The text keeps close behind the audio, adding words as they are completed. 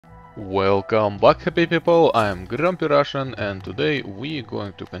Welcome back, happy people. I'm Grumpy Russian, and today we're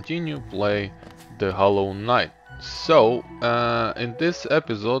going to continue play the Hollow Knight. So, in this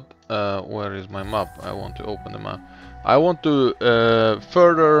episode, where is my map? I want to open the map. I want to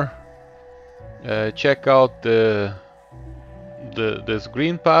further check out this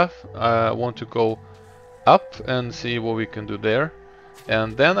Greenpath. I want to go up and see what we can do there,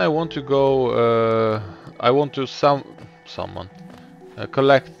 and then I want to go. I want to summon.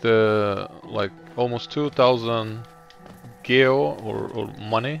 Collect like almost 2000 geo or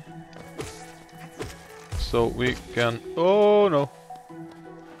money, so we can so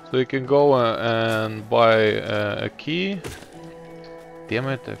we can go and buy a key. Damn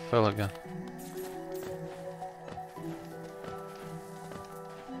it, I fell again.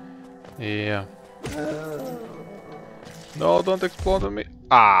 Yeah. No, don't explode on me.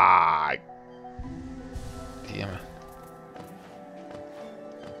 Ah, damn it.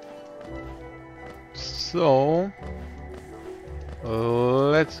 So,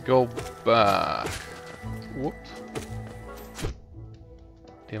 let's go back. Whoops.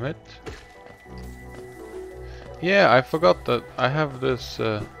 Damn it. Yeah, I forgot that I have this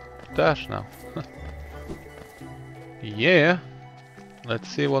dash now. Yeah. Let's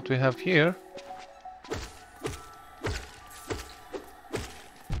see what we have here.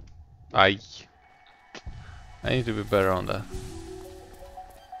 I need to be better on that.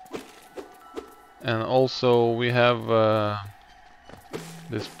 And also we have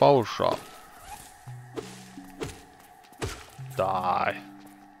this power shop. Die.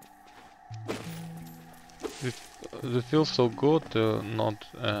 It feels so good to not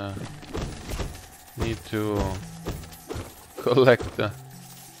need to collect the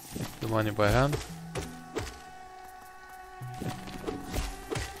money by hand.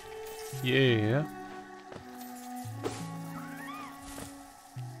 Yeah.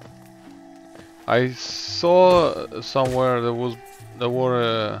 I saw somewhere there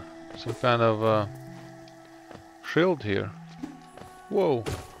were some kind of shield here. Whoa!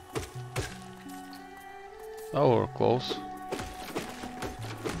 Now we're close.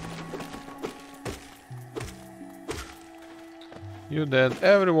 You dead,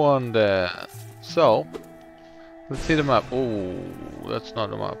 everyone dead. So let's see the map. Oh, that's not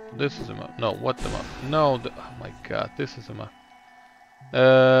the map. This is the map. No, what the map? No, oh my God, this is the map.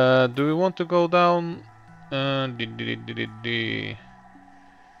 Do we want to go down?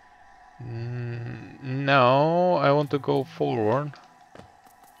 No, I want to go forward.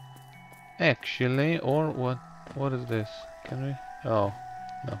 Actually, or what? What is this? Can we? Oh,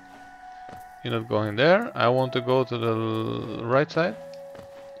 no. You're not going there. I want to go to the right side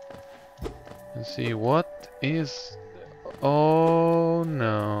and see what is. Oh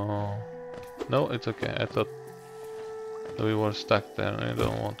no! No, it's okay. I thought we were stuck there. I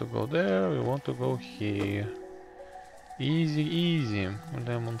don't want to go there, we want to go here. Easy, easy.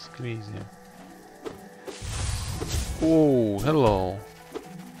 Lemon squeezy. Oh, hello.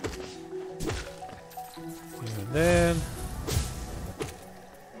 You're dead.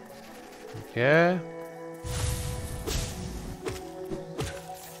 Okay.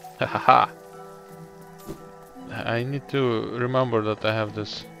 Hahaha. I need to remember that I have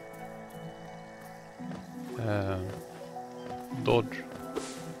this dodge.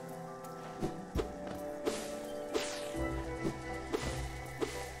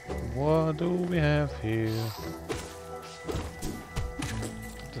 What do we have here?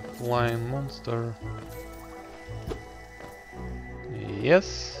 The flying monster.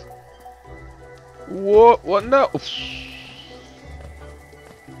 Yes. What? What? No.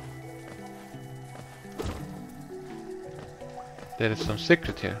 There is some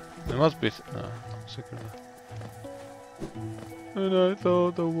secret here. There must be no secret. And I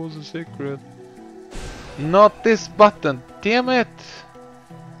thought that was a secret. Not this button, damn it!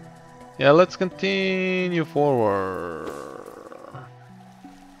 Yeah, let's continue forward.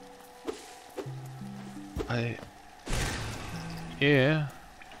 Yeah,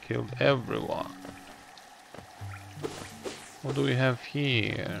 killed everyone. What do we have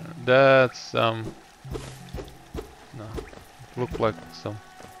here? That's no, look like some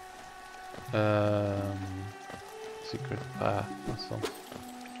secret path or something.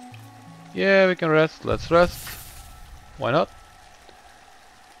 Yeah, we can rest. Let's rest. Why not?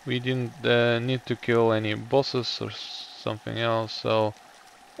 We didn't need to kill any bosses or something else, so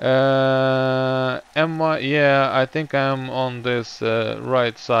am I? Yeah, I think I'm on this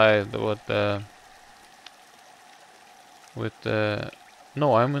right side with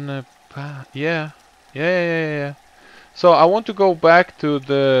no, I'm in a path. Yeah. So I want to go back to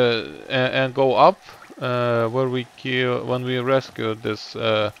the and go up where we kill when we rescued this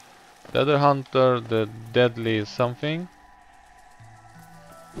The other hunter, the deadly something.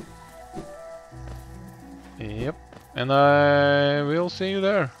 Yep. And I will see you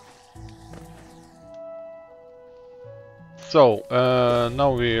there. So,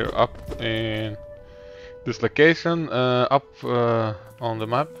 now we're up in this location, up on the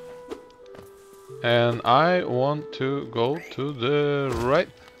map. And I want to go to the right.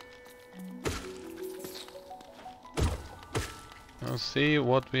 Let's see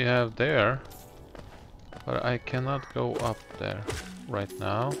what we have there. But I cannot go up there right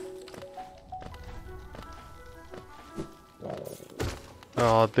now.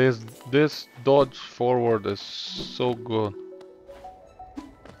 Oh, this dodge forward is so good.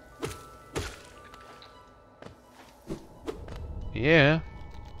 Yeah.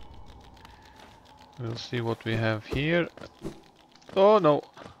 We'll see what we have here. Oh no.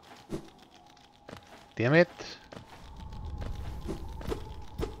 Damn it.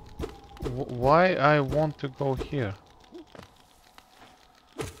 Why I want to go here?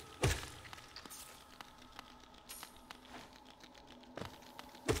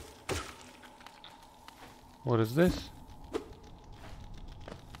 What is this?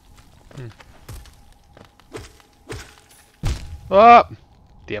 Ah!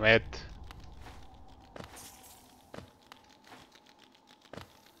 Damn it.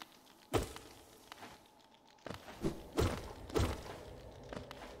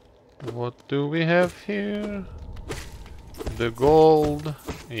 What do we have here? The gold.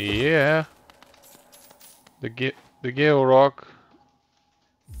 Yeah. The Geo Rock.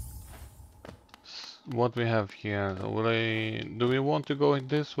 What we have here? Do we want to go in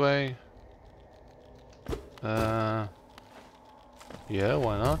this way? Yeah,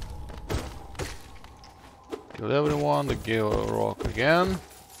 why not? Kill everyone. The Geo Rock again.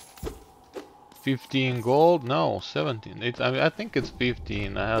 15 gold? No, 17. I mean, I think it's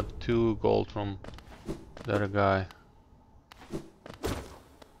 15. I had 2 gold from the other guy.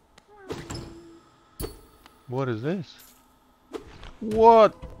 What is this?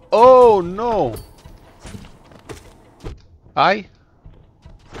 What? Oh no!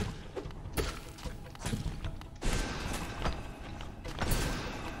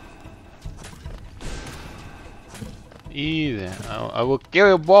 Easy. I will kill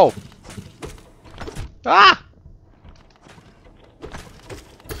you both. Ah!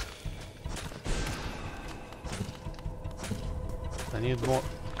 I need more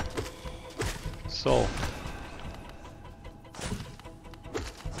soul.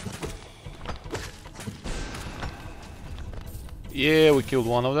 Yeah, we killed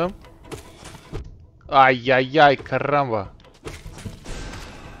one of them. Ay, ay, ay, caramba.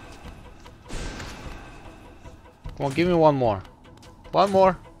 Come on, give me one more. One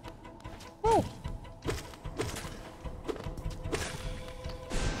more. Oh.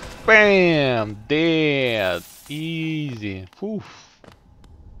 Bam! Dead. Easy. Poof.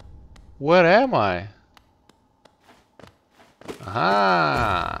 Where am I?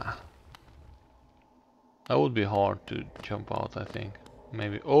 Aha! That would be hard to jump out, I think.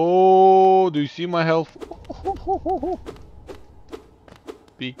 Maybe. Oh, do you see my health?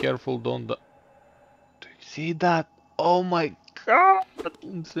 Be careful, don't die. Do you see that? Oh my god!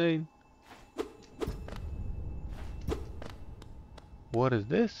 Insane. What is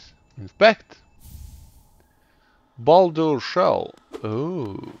this? Inspect. Baldur shell.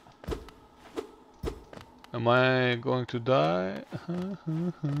 Oh. Am I going to die? I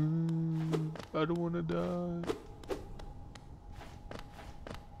don't want to die.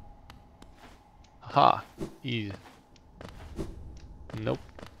 Ha! Easy. Nope.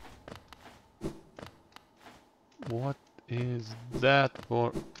 What is that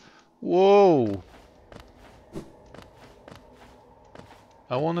for? Whoa!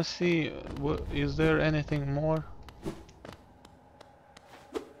 I want to see. What is there anything more?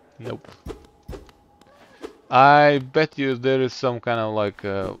 Nope. I bet you there is some kind of like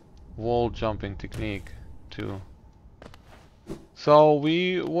a wall jumping technique too. So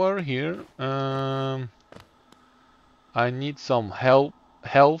we were here. I need some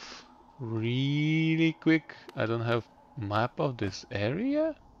health really quick. I don't have map of this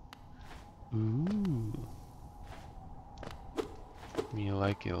area. Ooh. Me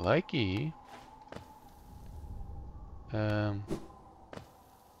likey.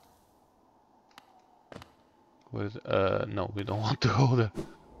 What is no, we don't want to go there.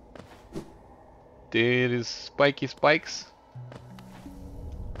 There is spiky spikes.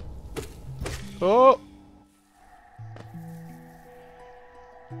 Oh!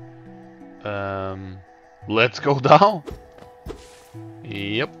 Let's go down.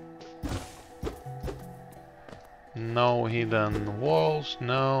 Yep. No hidden walls,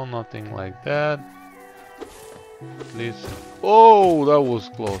 no, nothing like that. At least... Oh, that was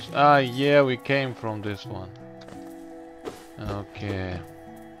close. Ah, yeah, we came from this one. Okay.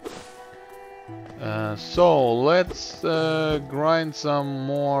 So, let's grind some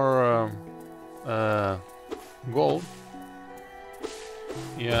more gold.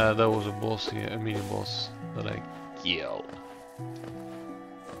 Yeah, that was a boss here, a mini boss that I killed.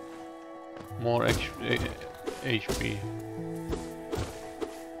 More HP.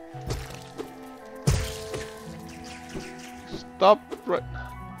 Stop right.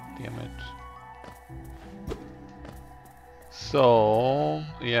 Damn it. So,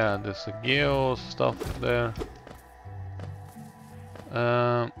 yeah, there's a geo stuff there.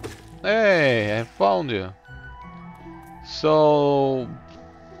 Hey, I found you. So,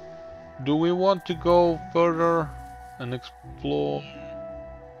 do we want to go further and explore?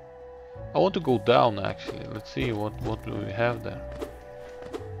 I want to go down actually. Let's see what do we have there.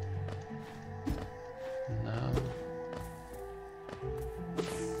 No.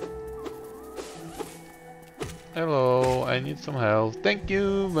 Hello, I need some health. Thank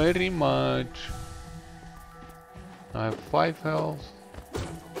you very much. I have 5 health.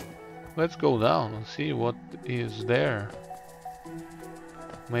 Let's go down and see what is there.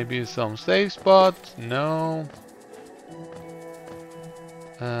 Maybe some safe spot? No.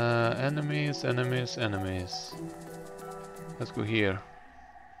 Enemies, enemies, enemies. Let's go here.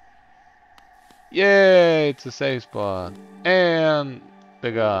 Yay, it's a safe spot. And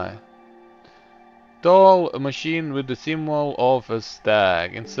the guy. Tall machine with the symbol of a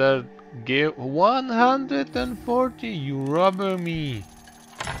stag. Insert give 140. You robber me.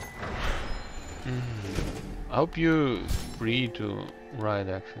 I hope you're free to ride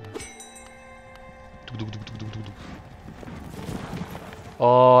actually.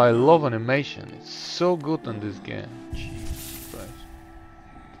 Oh, I love animation. It's so good on this game. Jesus Christ.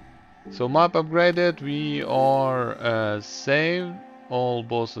 So map upgraded. We are saved. All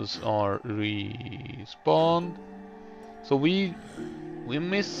bosses are respawned. So we're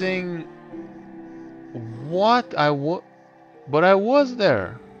missing what but I was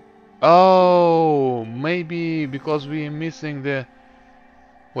there. Oh, maybe because we're missing the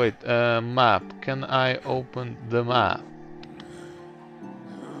map. Can I open the map?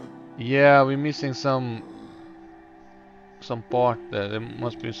 Yeah, we're missing some part there. There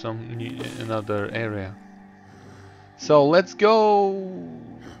must be another area. So let's go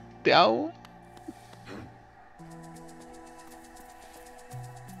down.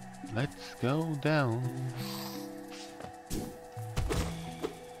 Let's go down.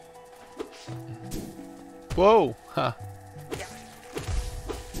 Whoa! Ha!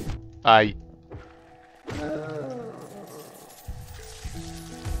 Aye.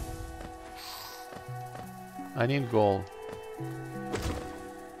 I need gold.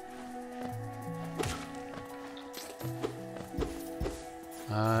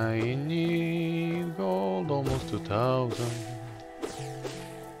 I need gold, almost 2,000.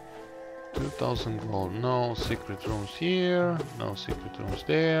 2,000 gold. No secret rooms here, no secret rooms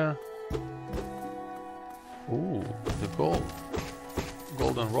there. Ooh, the gold.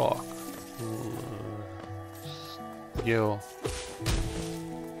 Golden rock. Yo.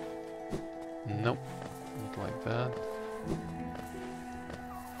 Nope, not like that.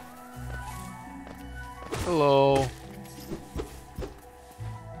 Hello.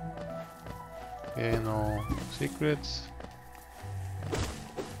 Okay, no secrets.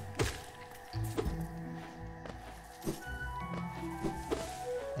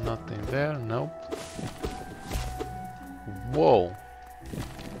 Nothing there, nope. Whoa.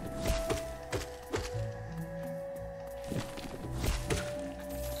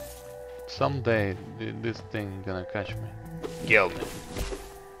 Someday this thing gonna catch me. Kill me.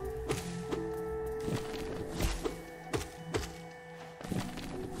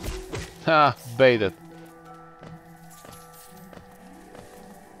 Ha, baited.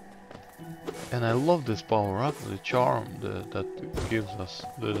 And I love this power up, the charm that gives us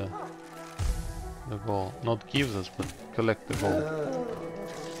the gold. Not gives us, but collect the gold.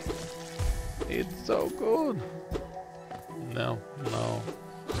 It's so good. No,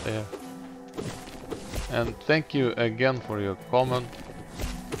 there. And thank you again for your comment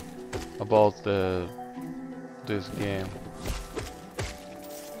about this game.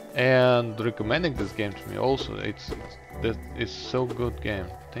 And recommending this game to me also. It's so good game.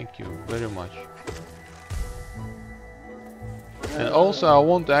 Thank you very much. And also I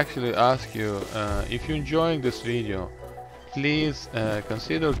want to actually ask you, if you're enjoying this video, please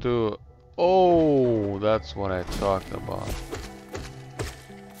consider to... Oh, that's what I talked about.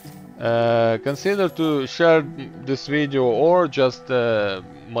 Consider to share this video or just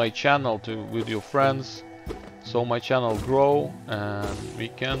my channel with your friends, so my channel grow and we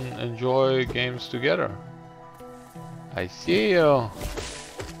can enjoy games together. I see you.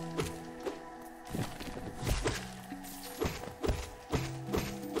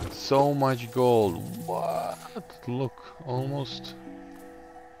 So much gold. What? Look, almost.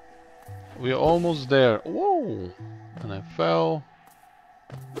 We're almost there. Whoa! And I fell.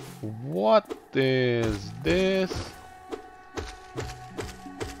 What is this?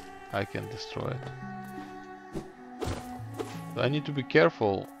 I can destroy it. I need to be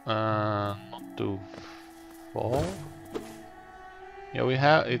careful not to fall. Yeah, we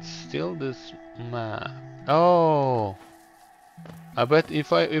have. It's still this map. Oh, I bet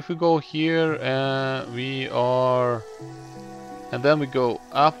if we go here, we are, and then we go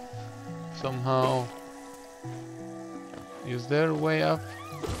up somehow. Is there a way up?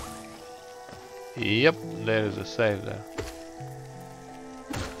 Yep, there is a save there.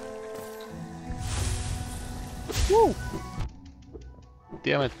 Woo!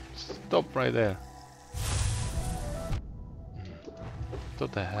 Damn it! Stop right there.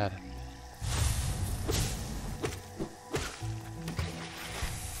 Thought I had it.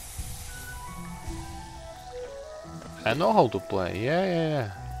 I know how to play. Yeah.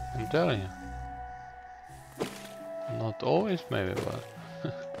 I'm telling you. Not always, maybe, but.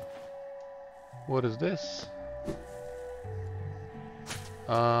 What is this?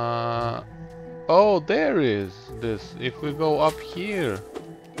 Oh, there is this. If we go up here,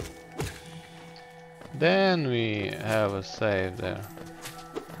 then we have a save there.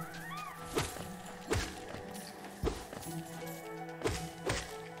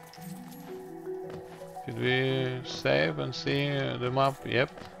 Could we save and see the map?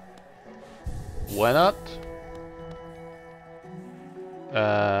 Yep. Why not?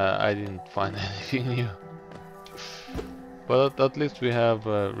 I didn't find anything new. But at least we have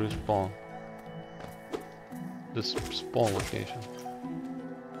respawn. The spawn location.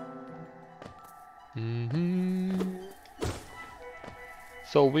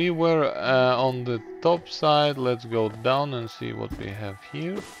 So we were on the top side. Let's go down and see what we have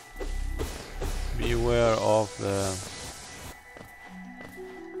here. Beware of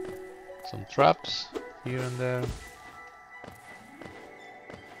some traps here and there.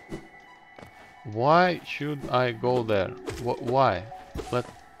 Why should I go there? Why?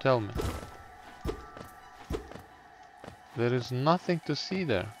 Tell me. There is nothing to see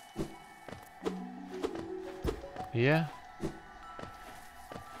there. Yeah.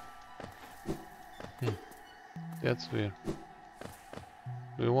 That's weird.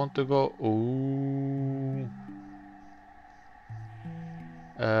 We want to go. Ooh.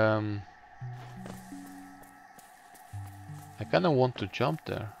 I kind of want to jump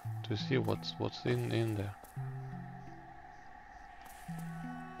there to see what's in there.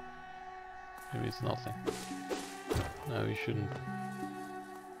 Maybe it's nothing. No, we shouldn't.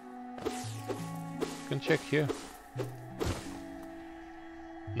 We can check here.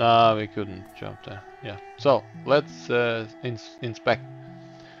 No, we couldn't jump there. Yeah. So let's inspect.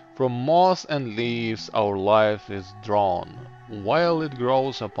 From moss and leaves our life is drawn. While it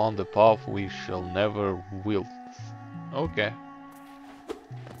grows upon the path we shall never wilt. Okay.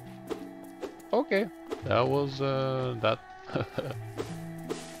 Okay. That was that.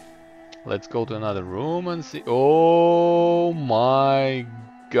 Let's go to another room and see. Oh my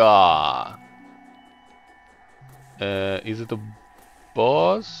god. Is it a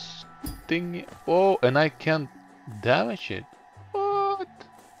boss thing? Oh, and I can't damage it. What?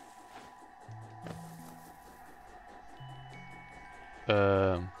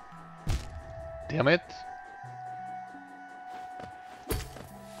 Damn it.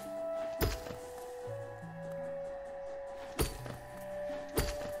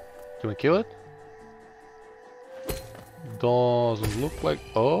 Can we kill it? Doesn't look like.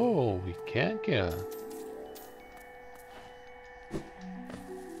 Oh, we can kill it.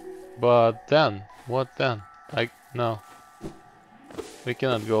 But then, what then? No. We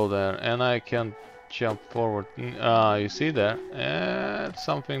cannot go there, and I can't jump forward. You see there? It's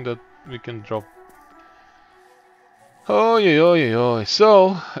something that we can drop. Oh, yeah.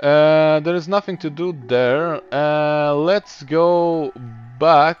 So, there is nothing to do there. Let's go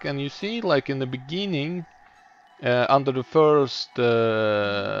back, and you see, like in the beginning, under the first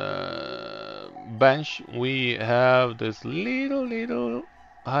bench, we have this little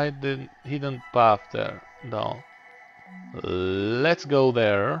hidden path there down. Let's go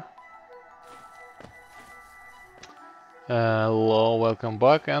there. Hello, welcome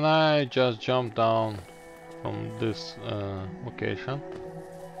back, and I just jumped down from this location.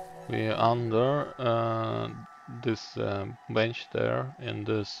 We're under this bench there in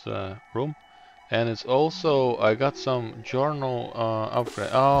this room. And it's also, I got some journal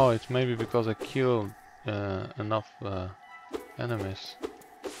upgrade. Oh, it's maybe because I killed enough enemies.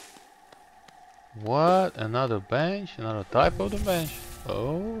 What? Another bench? Another type of the bench?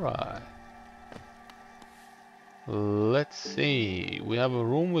 Alright. Let's see. We have a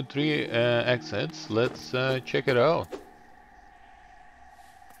room with 3 exits. Let's check it out.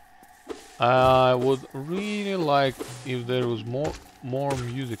 I would really like if there was more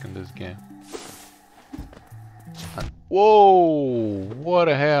music in this game. Whoa! What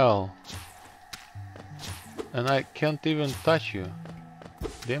the hell? And I can't even touch you.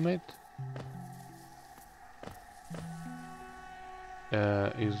 Damn it.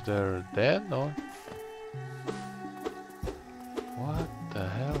 Is there dead or? What the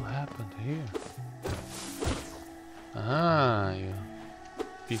hell happened here? Ah, you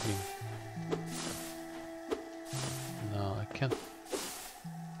peeking. No, I can't.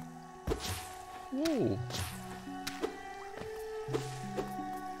 Whoa!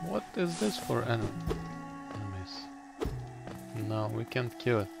 What is this for enemies? No, we can't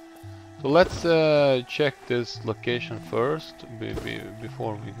kill it. So let's check this location first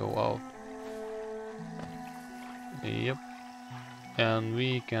before we go out. Yep. And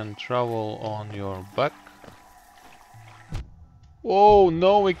we can travel on your back. Oh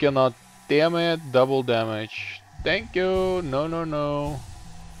no, we cannot. Damn it, double damage. Thank you. No, no, no.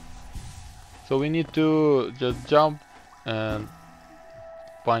 So we need to just jump and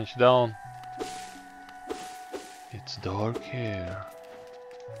punch down. It's dark here.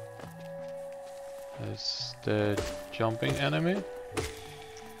 It's the jumping enemy.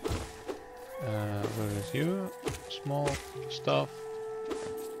 Where is you? Small stuff.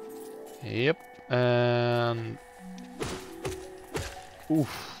 Yep. And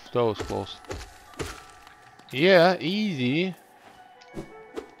oof, that was close. Yeah, easy.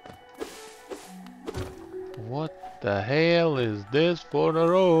 What the hell is this for the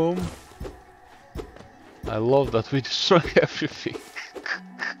room? I love that we destroy everything.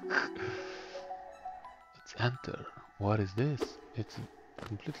 Let's enter. What is this? It's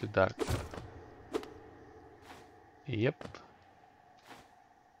completely dark. Yep.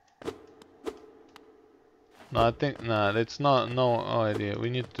 No, I think it's not. No idea. We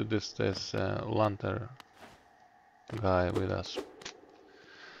need to this lantern guy with us.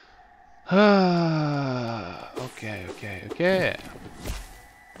 Okay.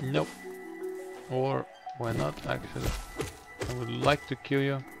 Nope. Or why not? Actually, I would like to kill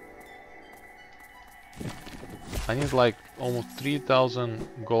you. I need like almost 3,000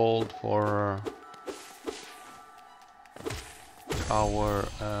 gold for our.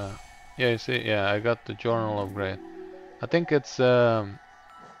 Yeah, you see, yeah, I got the journal upgrade. I think it's yeah,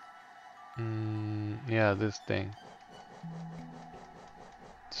 this thing.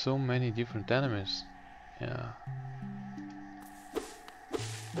 So many different enemies. Yeah.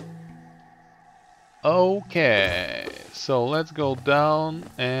 Okay, so let's go down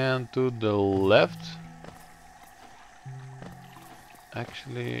and to the left.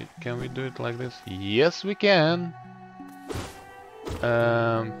 Actually, can we do it like this? Yes, we can.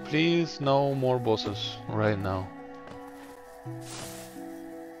 Please, no more bosses right now.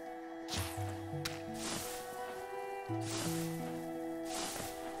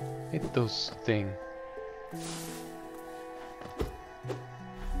 Hit those thing.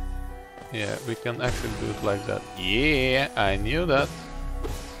 Yeah, we can actually do it like that. Yeah, I knew that.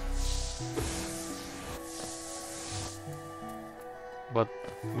 But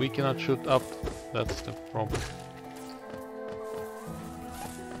we cannot shoot up. That's the problem.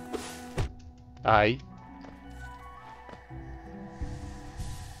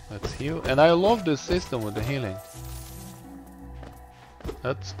 Let's heal, and I love this system with the healing.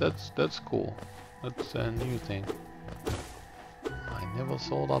 That's cool. That's a new thing. I never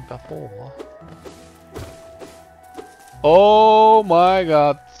saw that before. Oh my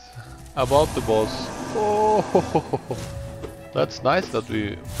god! About the boss. Oh, that's nice that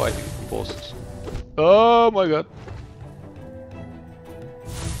we fighting bosses. Oh my god!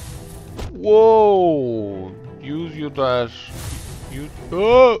 Whoa! Use your dash. You.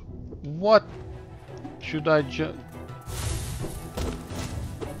 Oh! What? Should I jump?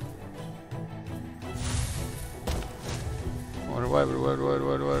 Revive.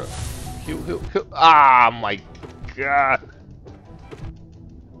 Heal. Ah, my god!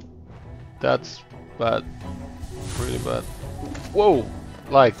 That's bad. Really bad. Whoa!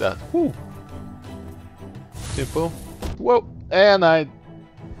 Like that. Whoo! Simple. Whoa! And I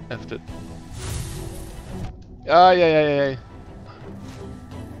effed it. Ah, yeah.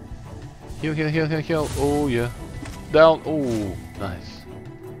 Heal, heal, heal, heal, heal. Oh yeah. Down. Oh, nice.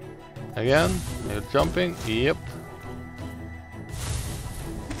 Again. You're jumping. Yep.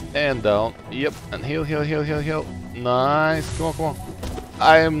 And down. Yep. And heal, heal, heal, heal, heal. Nice. Come on, come on.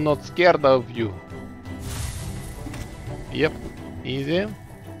 I am not scared of you. Yep. Easy.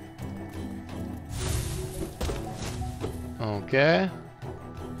 Okay.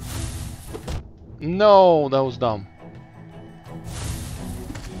 No, that was dumb.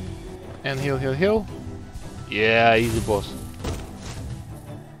 And heal, heal, heal. Yeah, easy boss.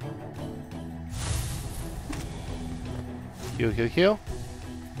 Heal, heal, heal.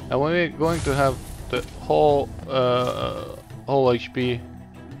 And when we're going to have the whole HP.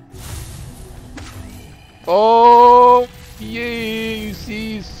 Oh, yeah, you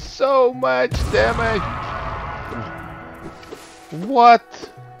see so much damage. What?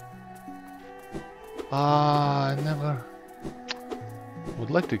 I never would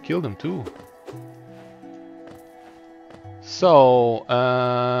like to kill them too. So,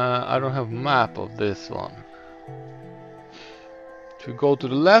 I don't have map of this one. Should we go to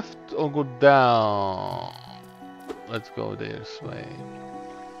the left or go down? Let's go this way.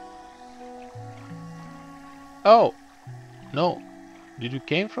 Oh! No. Did you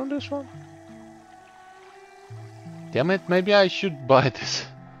came from this one? Damn it, maybe I should buy this.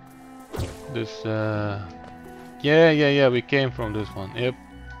 Yeah, we came from this one. Yep.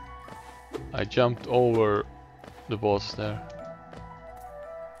 I jumped over the boss there.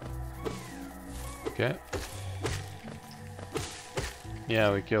 Okay.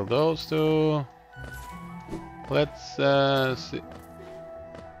 Yeah, we killed those two. Let's see.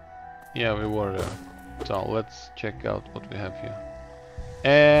 Yeah, we were there. So let's check out what we have here.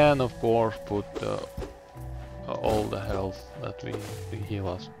 And of course put all the health that we heal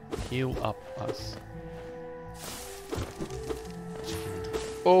up us.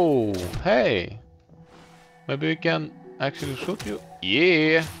 Oh, hey! Maybe we can actually shoot you.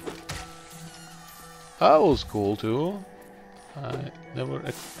 Yeah! That was cool too. I never.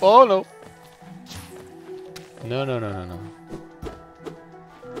 Oh no! No.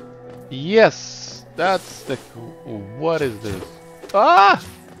 Yes! That's the. What is this? Ah!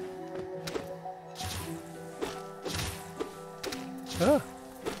 Ah!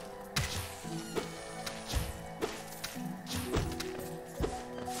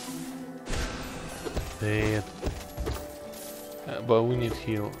 Dead. But we need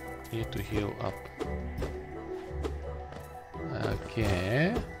heal. Need to heal up.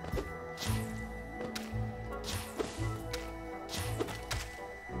 Okay.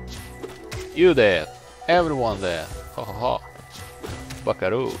 You dead. Everyone dead. Ha ha ha.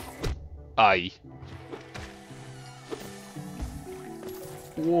 Buckaroo. Aye.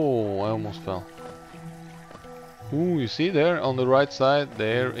 Whoa, I almost fell. Ooh, you see there on the right side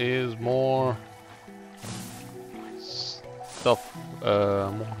there is more stuff,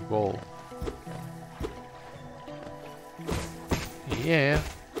 more gold. Yeah.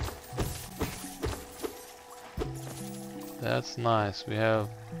 That's nice. We have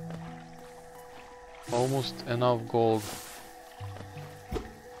almost enough gold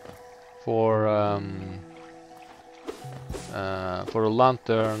for a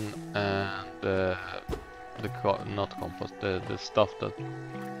lantern and not compass, the stuff that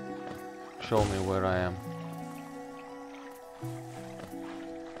show me where I am.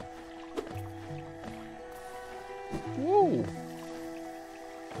 Woo!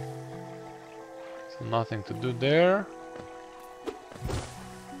 So nothing to do there.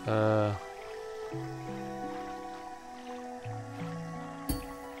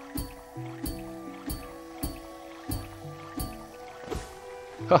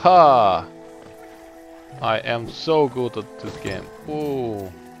 Haha! I am so good at this game.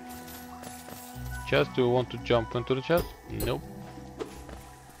 Ooh. Chest, do you want to jump into the chest? Nope.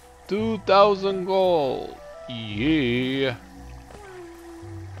 2000 gold! Yeah!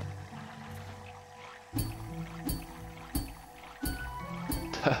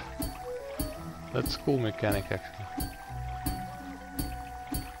 That's cool mechanic actually.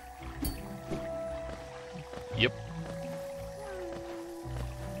 Yep.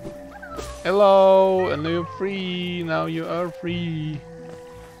 Hello, and you're free. Now you are free.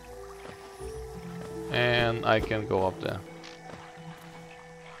 And I can go up there.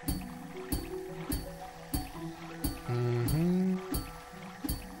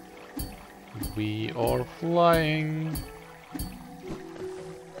 We are flying.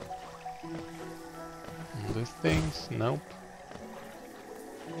 These things, nope.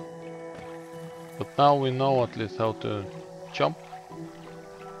 But now we know at least how to jump.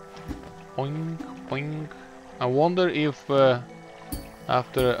 Oink, oink. I wonder if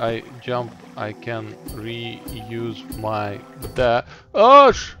After I jump, I can reuse my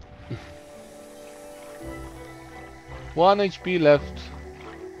Oh! 1 HP left.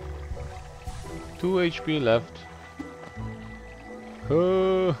 2 HP left.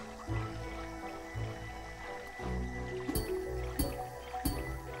 Uh.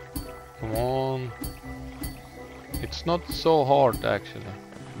 Come on. It's not so hard actually,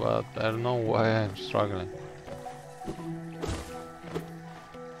 but I don't know why I'm struggling.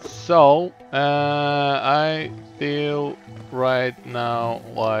 So, I feel right now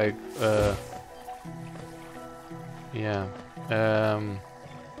like, yeah,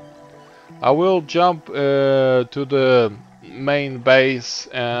 I will jump to the main base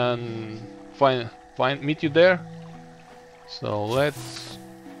and meet you there. So let's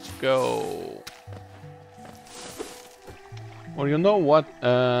go. Or you know what?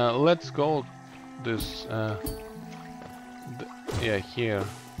 Let's go this. Yeah, here.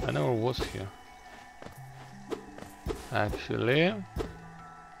 I never was here. Actually.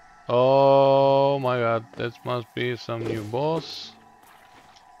 Oh my god, that must be some new boss.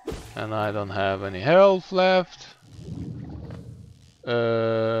 And I don't have any health left.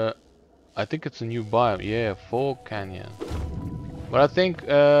 I think it's a new biome. Yeah, Fog Canyon. But I think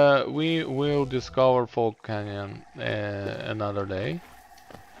we will discover Fog Canyon another day.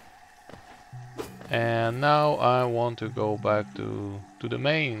 And now I want to go back to the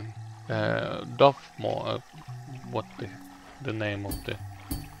main Duffmore. What the name of the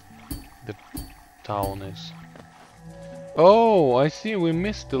town is? Oh, I see. We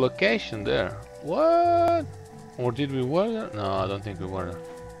missed the location there. What? Or did we were there? No, I don't think we were there.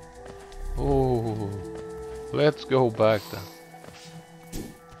 Oh, let's go back then.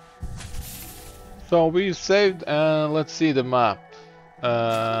 So we saved and let's see the map.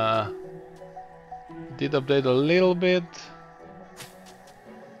 Did update a little bit.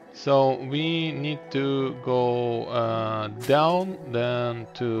 So we need to go down, then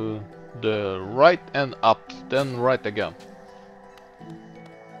to the right and up, then right again.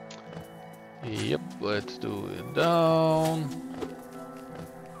 Yep, let's do it down.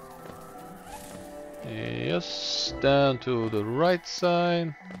 Yes, then to the right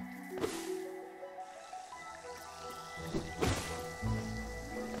side.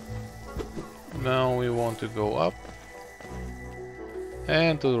 Now we want to go up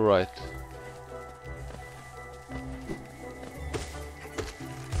and to the right.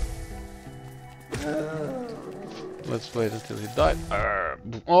 Let's wait until he died.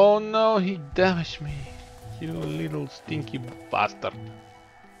 Oh no, he damaged me. You little stinky bastard.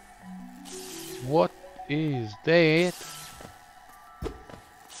 What is that?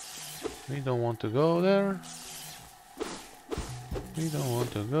 We don't want to go there. We don't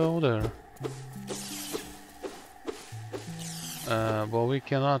want to go there. But we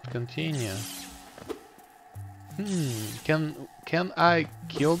cannot continue. Can I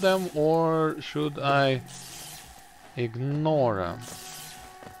kill them or should I ignore them?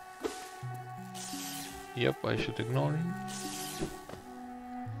 Yep, I should ignore him.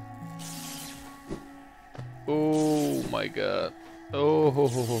 Oh my god. Oh ho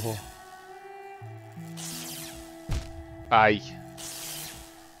ho ho ho. Aye.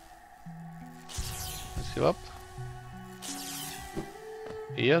 Let's heal up.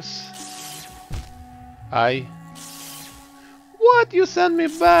 Yes. Aye. What? You sent me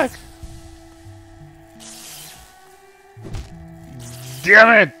back?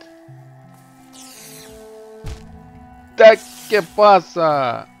 Damn it! ¿Qué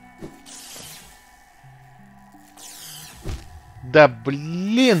pasa? Да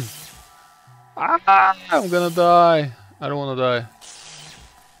блин! Ah, I'm gonna die. I don't wanna die.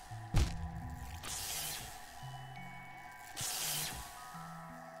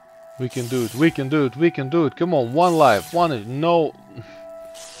 We can do it. We can do it. We can do it. Come on, one life. No.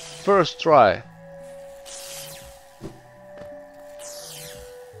 First try.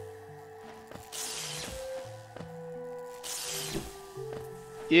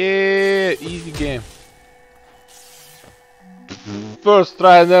 Yeah, easy game. First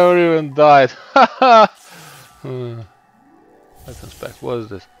try, never even died. Let's inspect. What is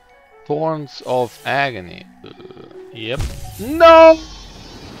this? Thorns of Agony. Yep. No!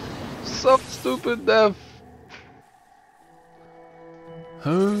 So stupid death.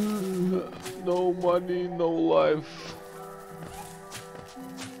 No money, no life.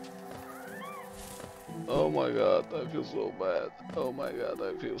 Oh my god, I feel so bad. Oh my god,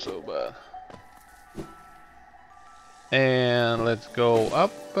 I feel so bad. And let's go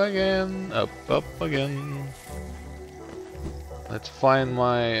up again, up again. Let's find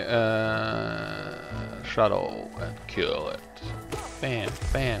my shadow and kill it. Bam,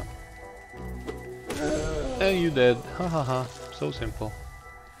 bam. And you dead. Ha ha ha. So simple.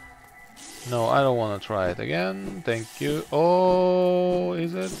 No, I don't want to try it again. Thank you. Oh,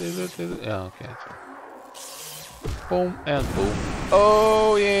 is it? Yeah, okay. Boom and boom.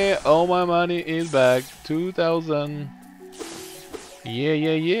 Oh yeah, all my money is back. 2,000. Yeah,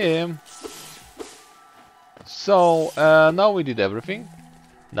 yeah, yeah. So, now we did everything.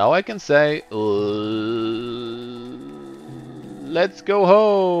 Now I can say, let's go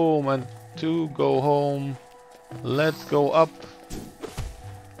home. And to go home, let's go up.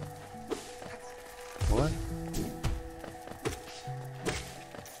 What?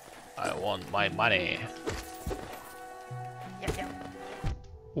 I want my money.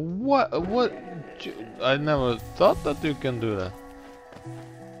 What? I never thought that you can do that.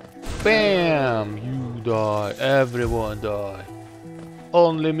 Bam! You die. Everyone die.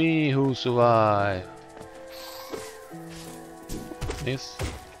 Only me who survive. Miss.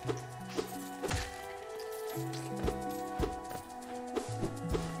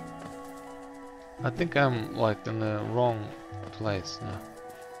 I think I'm like in the wrong place now.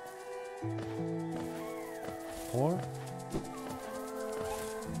 Or?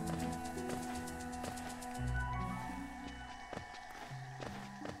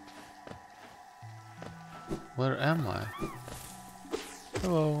 Where am I?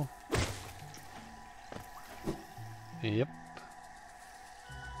 Hello. Yep.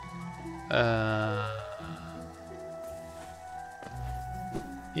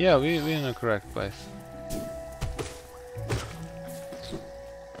 Yeah, we're in the correct place.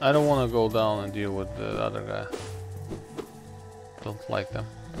 I don't want to go down and deal with the other guy. Don't like them.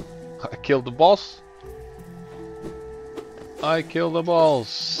 I killed the boss. I killed the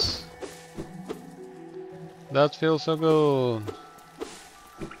boss. That feels so good.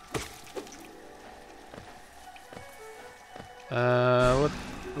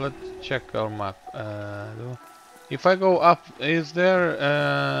 Let's check our map. If I go up, is there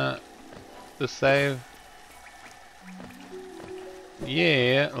the save?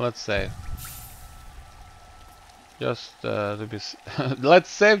 Yeah, let's save. Just to be. Let's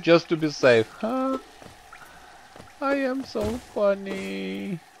save just to be safe. Huh? I am so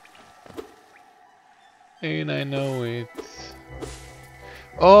funny, and I know it.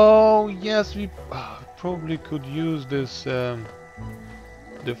 Oh yes, we probably could use this.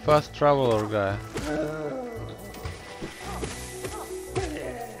 The fast traveler guy.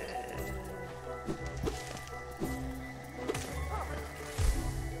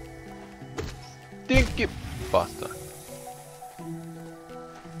 Stinky bastard.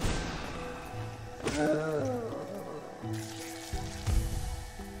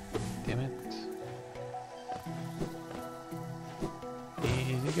 Damn it.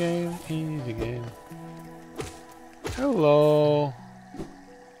 Easy game, easy game. Hello.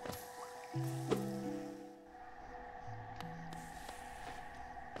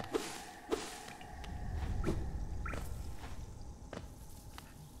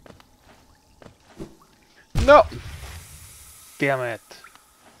 No! Damn it.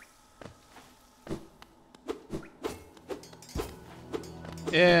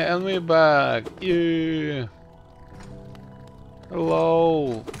 Yeah, and we're back. Yeah.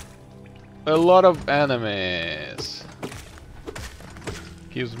 Hello. A lot of enemies.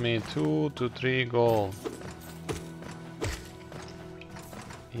 Gives me 2 to 3 gold.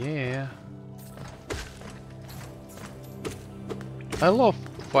 Yeah. I love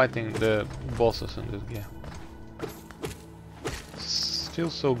fighting the bosses in this game.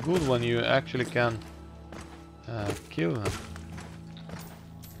 Feels so good when you actually can kill them.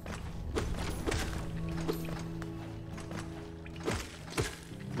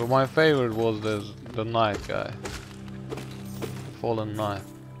 But my favorite was the knight guy, the fallen knight.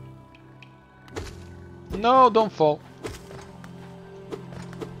 No, don't fall.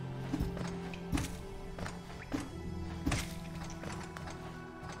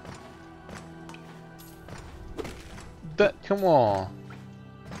 Come on.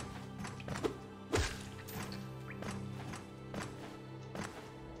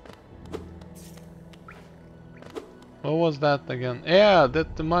 What was that again? Yeah,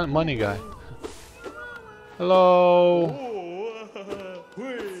 that's the money guy. Hello.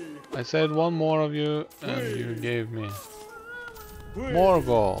 I said one more of you, and you gave me more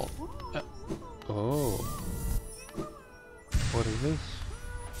gold. Oh, what is this?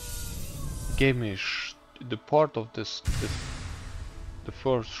 Gave me the part of the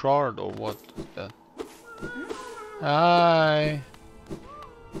first shard, or what is that? Hi.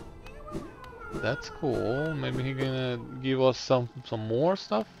 That's cool. Maybe he's gonna give us some more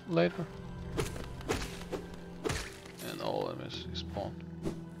stuff later. And all of us spawn.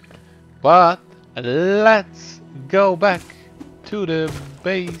 But let's go back to the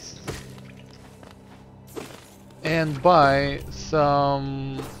base and buy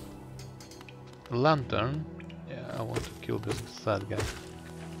some lantern. Yeah, I want to kill this sad guy.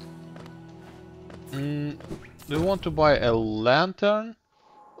 Do you want to buy a lantern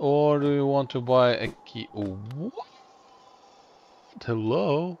or do you want to buy a key? Oh, what?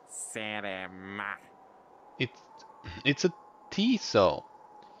 Hello? It's a Tiso.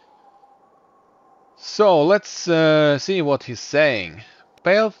 So let's see what he's saying.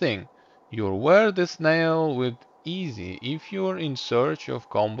 Pale thing, you'll wear this nail with easy. If you're in search of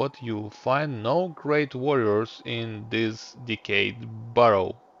combat, you'll find no great warriors in this decayed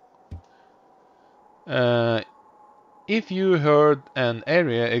burrow. If you heard an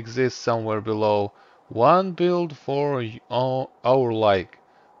area exists somewhere below, one build for our like,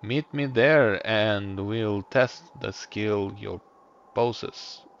 meet me there and we'll test the skill you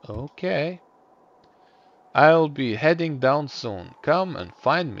possess. Okay. I'll be heading down soon. Come and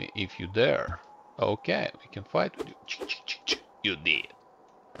find me if you dare. Okay, we can fight with you. You did.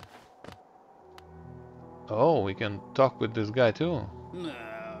 Oh, we can talk with this guy too.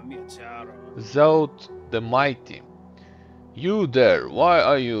 Zote the Mighty. You there, why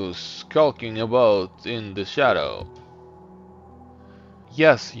are you skulking about in the shadow?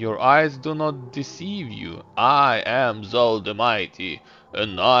 Yes, your eyes do not deceive you. I am Zote the Mighty, a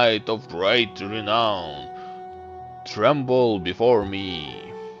knight of great renown. Tremble before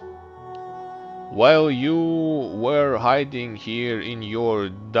me. While you were hiding here in your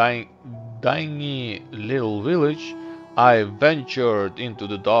tiny little village, I ventured into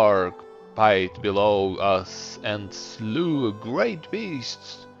the dark pit below us and slew a great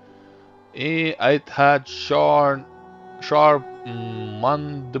beast. It had sharp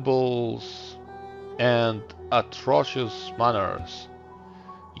mandibles and atrocious manners.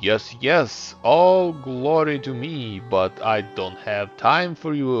 Yes, yes, all glory to me, but I don't have time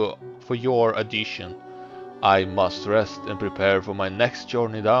for your addition. I must rest and prepare for my next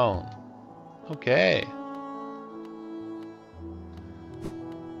journey down. Okay.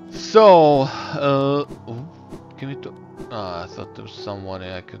 So, can we talk? Ah, I thought there was someone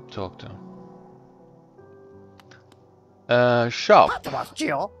I could talk to. Shop.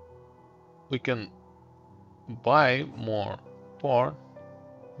 We can buy more. For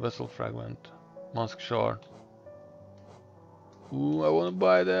vessel fragment, mask shard. Ooh, I wanna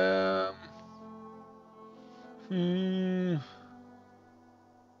buy them.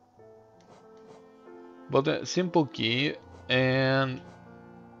 But a simple key, and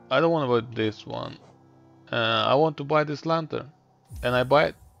I don't want to buy this one. I want to buy this lantern, and I buy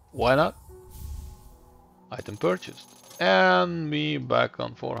it. Why not? Item purchased, and me back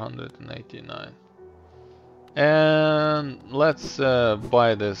on 489. And let's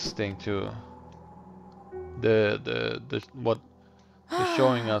buy this thing too. The what is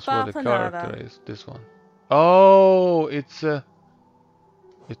showing us where the character is. This one. Oh, it's a.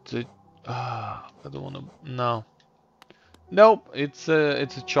 I don't want to. No. Nope. It's a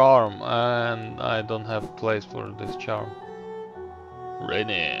charm, and I don't have place for this charm right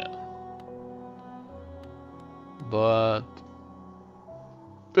now. But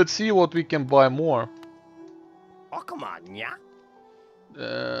let's see what we can buy more. Oh, come on, yeah.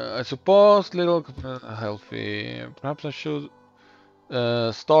 I suppose little healthy. Perhaps I should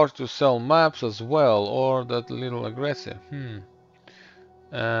start to sell maps as well, or that little aggressive.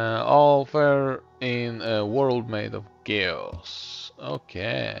 All fair in a world made of chaos.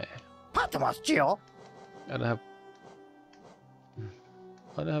 Okay. I don't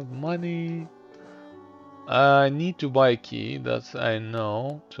have money. I need to buy a key. That's I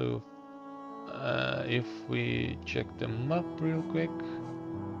know. To if we check the map real quick.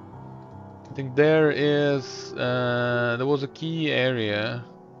 I think there is there was a key area.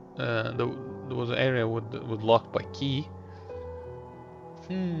 There was an area with locked by key.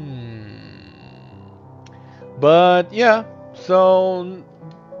 But yeah, so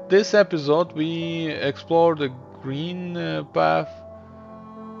this episode we explored the Greenpath.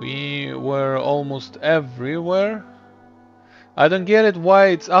 We were almost everywhere. I don't get it why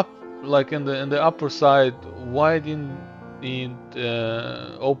it's up like in the upper side. Why didn't it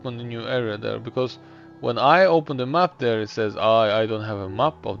open the new area there? Because when I open the map there, it says I don't have a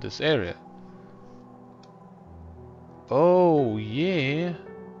map of this area. Oh yeah.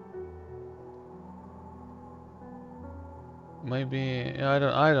 Maybe I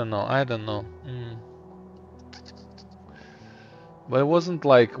don't know. But it wasn't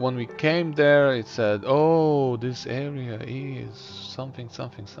like when we came there it said, oh, this area is something.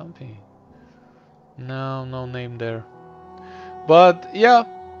 No name there. But yeah,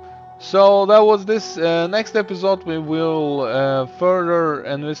 So that was this. Next episode we will further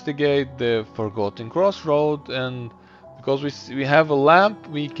investigate the Forgotten Crossroad, and because we have a lamp,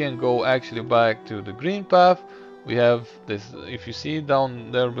 we can go actually back to the Greenpath. We have this, if you see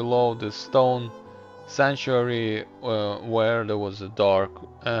down there below, the stone sanctuary where there was a dark,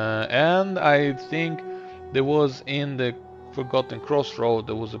 and I think there was in the Forgotten Crossroad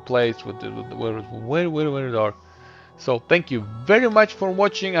there was a place where it was very dark. So thank you very much for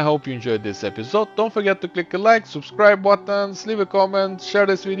watching. I hope you enjoyed this episode. Don't forget to click a like, subscribe buttons, leave a comment, share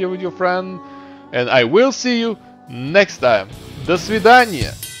this video with your friend, and I will see you next time. До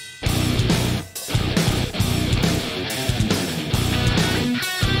свидания!